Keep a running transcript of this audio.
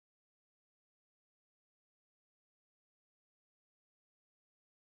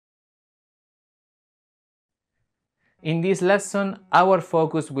In this lesson, our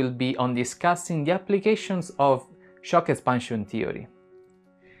focus will be on discussing the applications of shock expansion theory.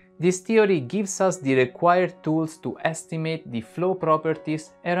 This theory gives us the required tools to estimate the flow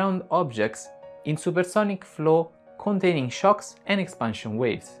properties around objects in supersonic flow containing shocks and expansion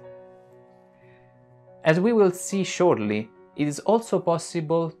waves. As we will see shortly, it is also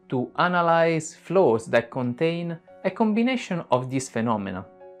possible to analyze flows that contain a combination of these phenomena.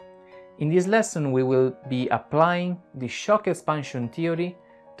 In this lesson, we will be applying the shock expansion theory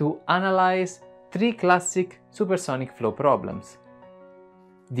to analyze three classic supersonic flow problems: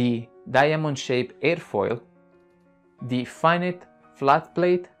 the diamond-shaped airfoil, the finite flat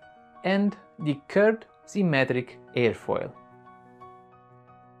plate, and the curved symmetric airfoil.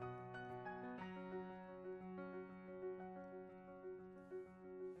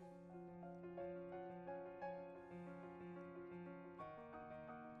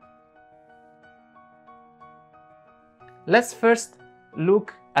 Let's first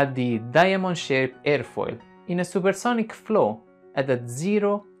look at the diamond-shaped airfoil in a supersonic flow at a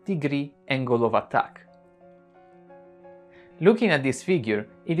 0-degree angle of attack. Looking at this figure,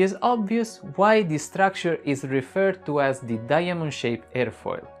 it is obvious why this structure is referred to as the diamond-shaped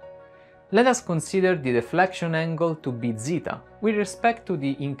airfoil. Let us consider the deflection angle to be zeta with respect to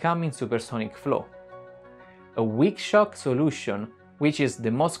the incoming supersonic flow. A weak shock solution, which is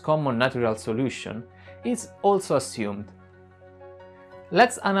the most common natural solution, is also assumed.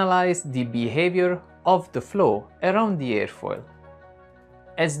 Let's analyze the behavior of the flow around the airfoil.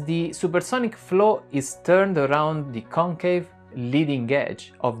 As the supersonic flow is turned around the concave leading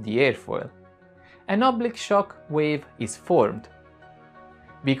edge of the airfoil, an oblique shock wave is formed.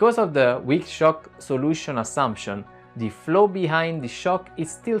 Because of the weak shock solution assumption, the flow behind the shock is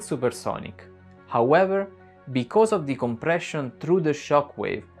still supersonic. However, because of the compression through the shock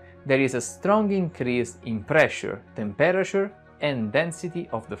wave, there is a strong increase in pressure, temperature, and density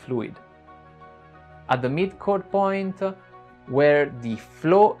of the fluid. At the midchord point, where the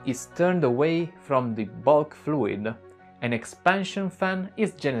flow is turned away from the bulk fluid, an expansion fan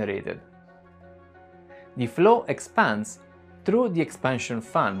is generated. The flow expands through the expansion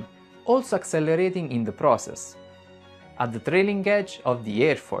fan, also accelerating in the process. At the trailing edge of the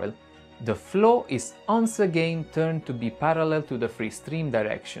airfoil, the flow is once again turned to be parallel to the free stream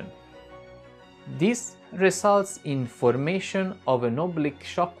direction. This results in formation of an oblique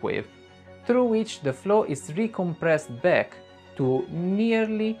shock wave through which the flow is recompressed back to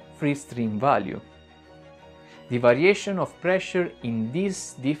nearly free stream value. The variation of pressure in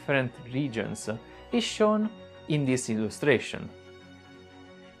these different regions is shown in this illustration.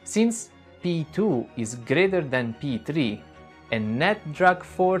 Since P2 is greater than P3, a net drag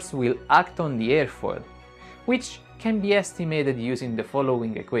force will act on the airfoil, which can be estimated using the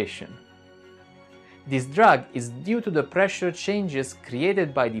following equation. This drag is due to the pressure changes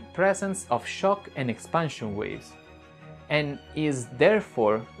created by the presence of shock and expansion waves, and is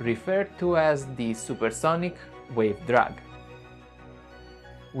therefore referred to as the supersonic wave drag.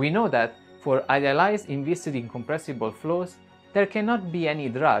 We know that for idealized inviscid incompressible flows, there cannot be any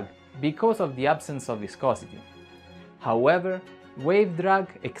drag because of the absence of viscosity. However, wave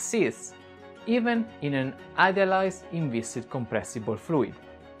drag exists even in an idealized inviscid compressible fluid.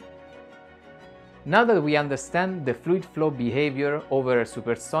 Now that we understand the fluid flow behavior over a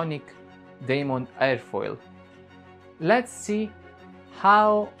supersonic diamond airfoil, let's see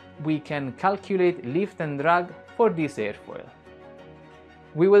how we can calculate lift and drag for this airfoil.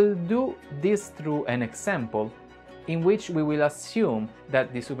 We will do this through an example in which we will assume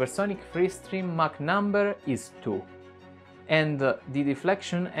that the supersonic free stream Mach number is 2 and the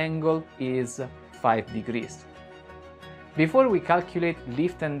deflection angle is 5 degrees. Before we calculate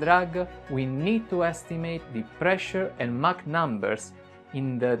lift and drag, we need to estimate the pressure and Mach numbers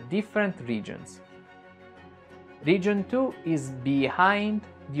in the different regions. Region 2 is behind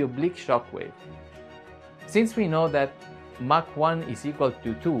the oblique shock wave. Since we know that Mach 1 is equal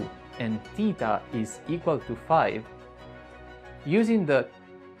to 2 and theta is equal to 5, using the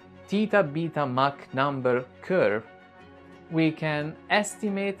theta beta Mach number curve, we can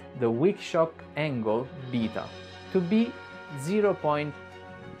estimate the weak shock angle beta to be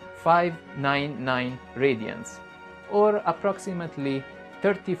 0.599 radians, or approximately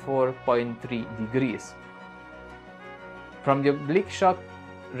 34.3 degrees. From the oblique shock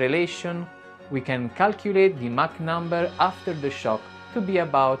relation, we can calculate the Mach number after the shock to be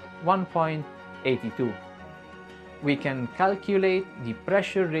about 1.82. We can calculate the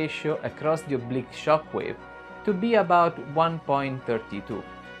pressure ratio across the oblique shock wave to be about 1.32.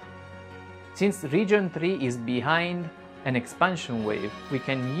 Since region 3 is behind an expansion wave, we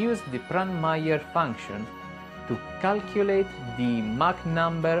can use the Prandtl-Meyer function to calculate the Mach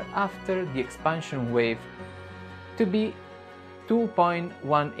number after the expansion wave to be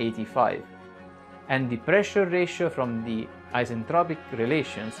 2.185 and the pressure ratio from the isentropic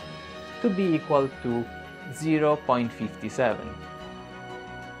relations to be equal to 0.57.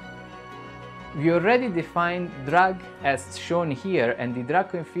 We already defined drag as shown here, and the drag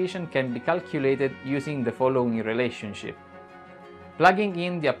coefficient can be calculated using the following relationship. Plugging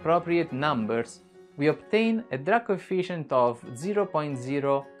in the appropriate numbers, we obtain a drag coefficient of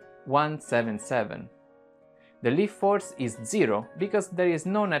 0.0177. The lift force is 0 because there is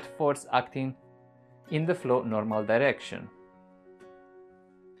no net force acting in the flow normal direction.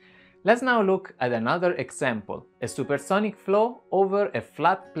 Let's now look at another example, a supersonic flow over a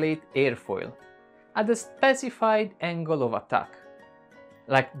flat plate airfoil at a specified angle of attack.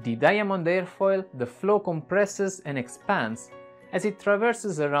 Like the diamond airfoil, the flow compresses and expands as it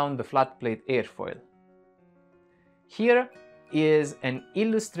traverses around the flat plate airfoil. Here is an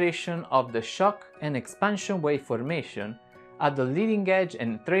illustration of the shock and expansion wave formation at the leading edge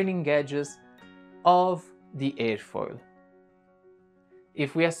and trailing edges of the airfoil.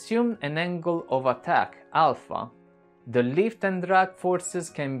 If we assume an angle of attack alpha, the lift and drag forces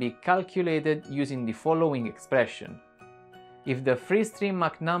can be calculated using the following expression. If the free stream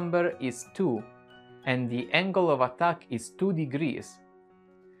Mach number is 2 and the angle of attack is 2 degrees,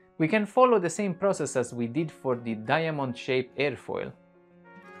 we can follow the same process as we did for the diamond-shaped airfoil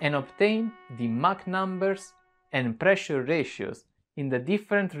and obtain the Mach numbers and pressure ratios in the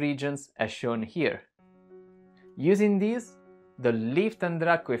different regions as shown here. Using these, the lift and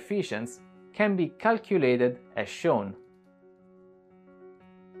drag coefficients can be calculated as shown.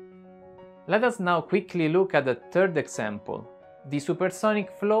 Let us now quickly look at the third example, the supersonic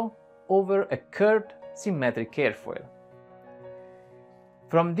flow over a curved symmetric airfoil.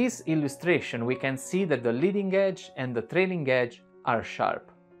 From this illustration, we can see that the leading edge and the trailing edge are sharp.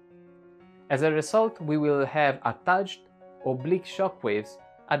 As a result, we will have attached oblique shock waves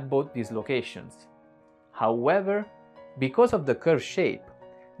at both these locations. However, because of the curved shape,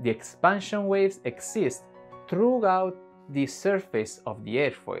 the expansion waves exist throughout the surface of the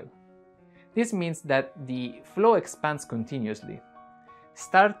airfoil. This means that the flow expands continuously,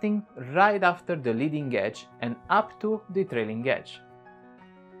 starting right after the leading edge and up to the trailing edge.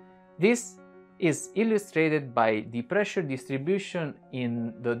 This is illustrated by the pressure distribution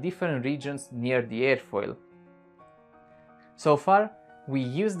in the different regions near the airfoil. So far, we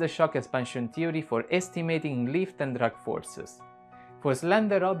use the shock expansion theory for estimating lift and drag forces. For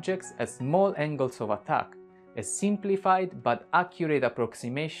slender objects at small angles of attack, a simplified but accurate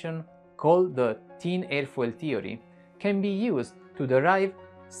approximation called the thin airfoil theory can be used to derive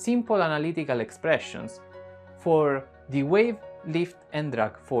simple analytical expressions for the wave, lift and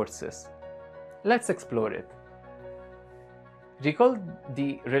drag forces. Let's explore it. Recall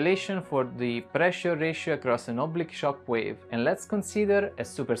the relation for the pressure ratio across an oblique shock wave, and let's consider a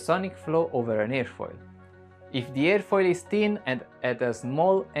supersonic flow over an airfoil. If the airfoil is thin and at a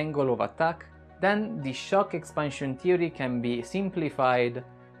small angle of attack, then the shock expansion theory can be simplified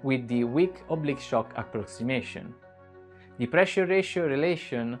with the weak oblique shock approximation. The pressure ratio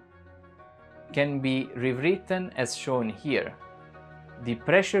relation can be rewritten as shown here. The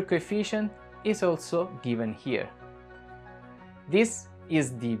pressure coefficient is also given here. This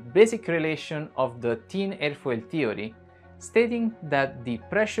is the basic relation of the thin airfoil theory, stating that the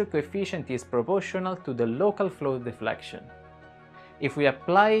pressure coefficient is proportional to the local flow deflection. If we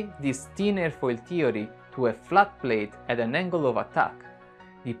apply this thin airfoil theory to a flat plate at an angle of attack,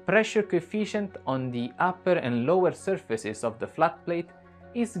 the pressure coefficient on the upper and lower surfaces of the flat plate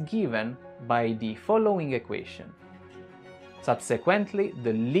is given by the following equation. Subsequently,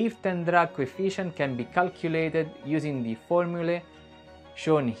 the lift and drag coefficient can be calculated using the formulae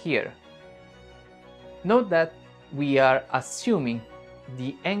shown here. Note that we are assuming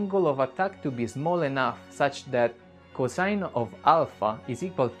the angle of attack to be small enough such that cosine of alpha is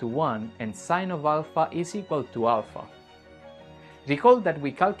equal to 1 and sine of alpha is equal to alpha. Recall that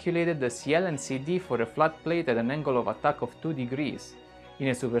we calculated the CL and CD for a flat plate at an angle of attack of 2 degrees in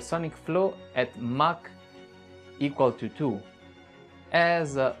a supersonic flow at Mach equal to 2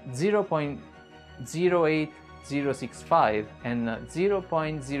 as 0.08065 and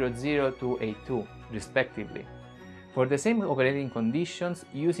 0.00282 respectively. For the same operating conditions,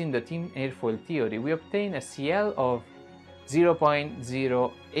 using the thin airfoil theory, we obtain a CL of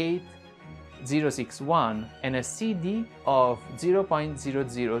 0.08061 and a CD of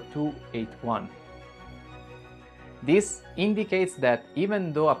 0.00281. This indicates that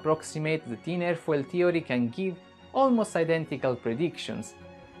even though approximate the thin airfoil theory can give almost identical predictions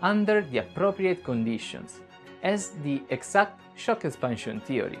under the appropriate conditions, as the exact shock expansion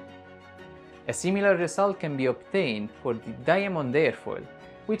theory. A similar result can be obtained for the diamond airfoil,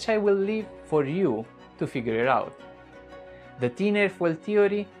 which I will leave for you to figure it out. The thin airfoil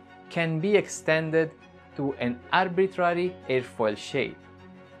theory can be extended to an arbitrary airfoil shape.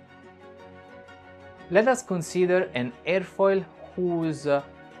 Let us consider an airfoil whose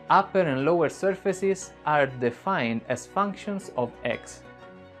upper and lower surfaces are defined as functions of x.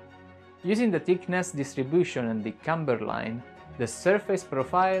 Using the thickness distribution and the camber line, the surface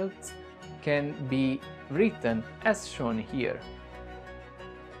profiles can be written as shown here.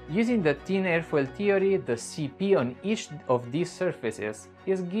 Using the thin airfoil theory, the Cp on each of these surfaces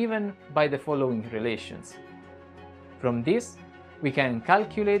is given by the following relations. From this, we can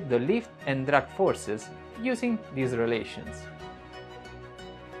calculate the lift and drag forces using these relations.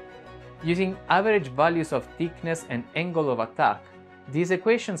 Using average values of thickness and angle of attack, these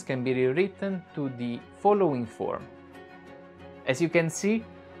equations can be rewritten to the following form. As you can see,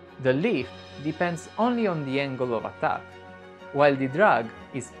 the lift depends only on the angle of attack, while the drag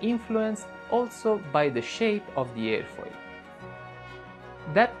is influenced also by the shape of the airfoil.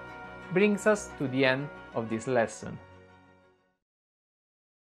 That brings us to the end of this lesson.